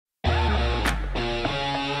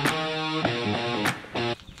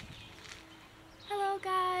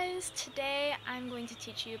going to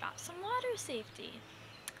teach you about some water safety.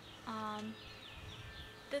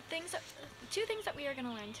 The two things that we are going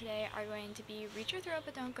to learn today are going to be reach your throat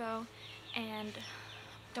but don't go, and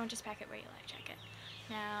don't just pack it, wear your life jacket.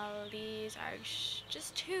 Now, these are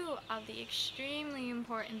just two of the extremely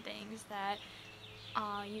important things that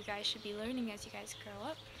you guys should be learning as you guys grow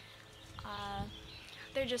up.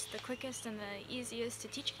 They're just the quickest and the easiest to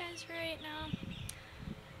teach you guys right now.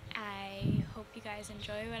 I hope you guys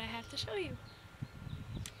enjoy what I have to show you.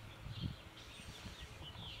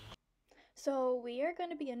 So we are going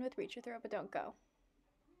to begin with reach your throat but don't go.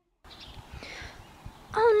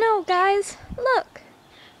 Oh no, guys, look!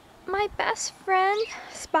 My best friend,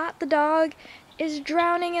 Spot the dog, is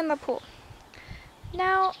drowning in the pool.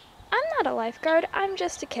 Now, I'm not a lifeguard, I'm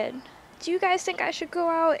just a kid. Do you guys think I should go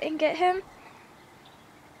out and get him?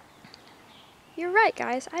 You're right,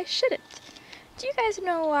 guys, I shouldn't. Do you guys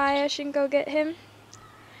know why I shouldn't go get him?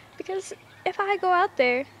 Because if I go out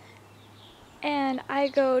there and I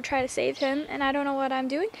go try to save him and I don't know what I'm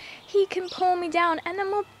doing, he can pull me down and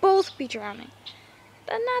then we'll both be drowning.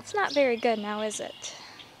 Then that's not very good now, is it?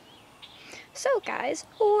 So guys,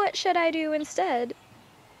 what should I do instead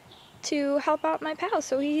to help out my pal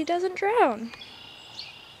so he doesn't drown?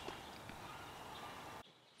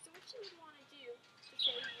 So what you would want to do to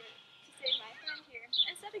save my friend here,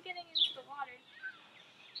 instead of getting into the water,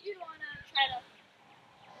 you'd want to try to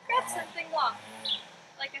grab something long,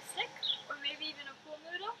 like a stick or maybe even a pool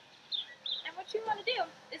noodle. And what you want to do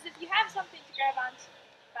is, if you have something to grab onto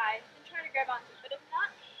by, then try to grab onto it. But if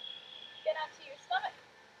not, get onto your stomach,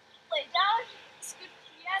 lay down, scoot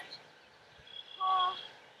to the edge, pull,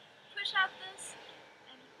 push out this,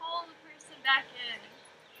 and pull the person back in.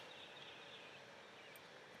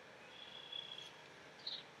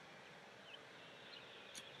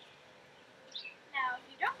 Now, if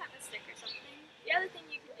you don't have a stick or something, the other thing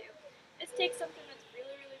you can do is take something that's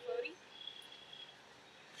really, really floaty,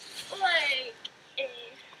 like a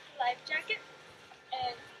life jacket,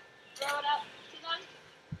 and throw it up to them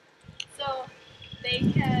so they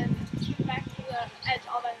can swim back to the edge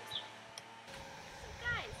all by themselves. So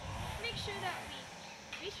guys, make sure that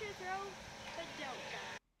we reach your throat, but don't go.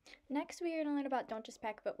 Next we are going to learn about don't just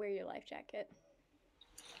pack but wear your life jacket.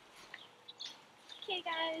 Okay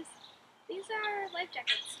guys, these are life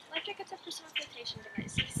jackets. Life jackets are personal flotation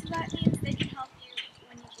devices, so that means they can help you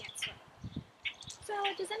when you can't swim. So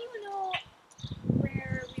does anyone know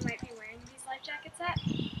where we might be wearing these life jackets at?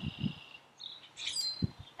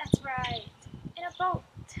 That's right, in a boat,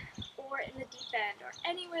 or in the deep end, or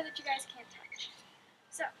anywhere that you guys can't touch.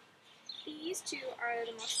 So, these two are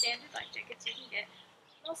the most standard life jackets you can get.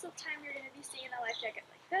 Most of the time you're going to be seeing a life jacket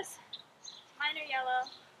like this. Mine are yellow.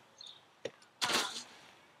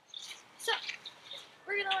 So,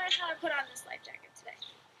 we're going to learn how to put on this life jacket today.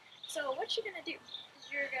 So, what you're going to do is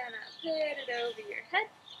you're going to put it over your head.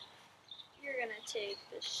 You're going to take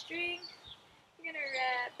the string. You're going to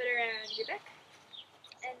wrap it around your neck.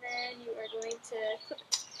 And then you are going to clip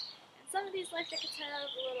it. And some of these life jackets have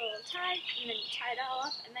a little tie, and then you tie it all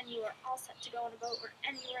up, and then you are all set to go on a boat or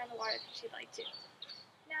anywhere in the water that you'd like to.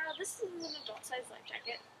 Now, this is an adult-sized life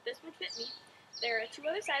jacket. This would fit me. There are two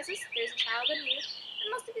other sizes. There's a child and youth,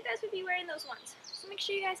 and most of you guys would be wearing those ones. So make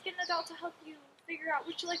sure you guys get an adult to help you figure out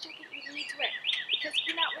which life jacket you need to wear. Because if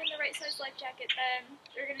you're not wearing the right size life jacket, then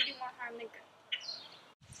you're going to do more harm than good.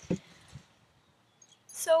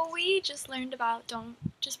 So we just learned about don't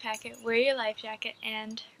just pack it, wear your life jacket,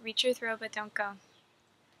 and reach your throat but don't go.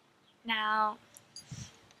 Now,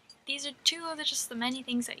 these are two of just the many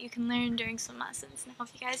things that you can learn during swim lessons. Now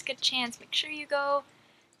if you guys get a chance, make sure you go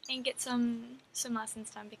and get some swim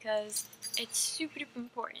lessons done, because it's super duper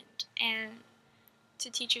important and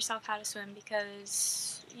to teach yourself how to swim,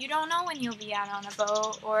 because you don't know when you'll be out on a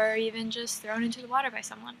boat or even just thrown into the water by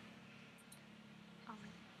someone.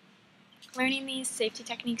 Learning these safety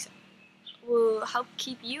techniques will help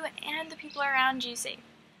keep you and the people around you safe.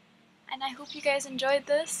 And I hope you guys enjoyed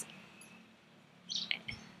this.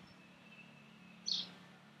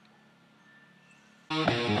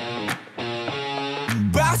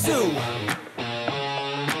 Basu!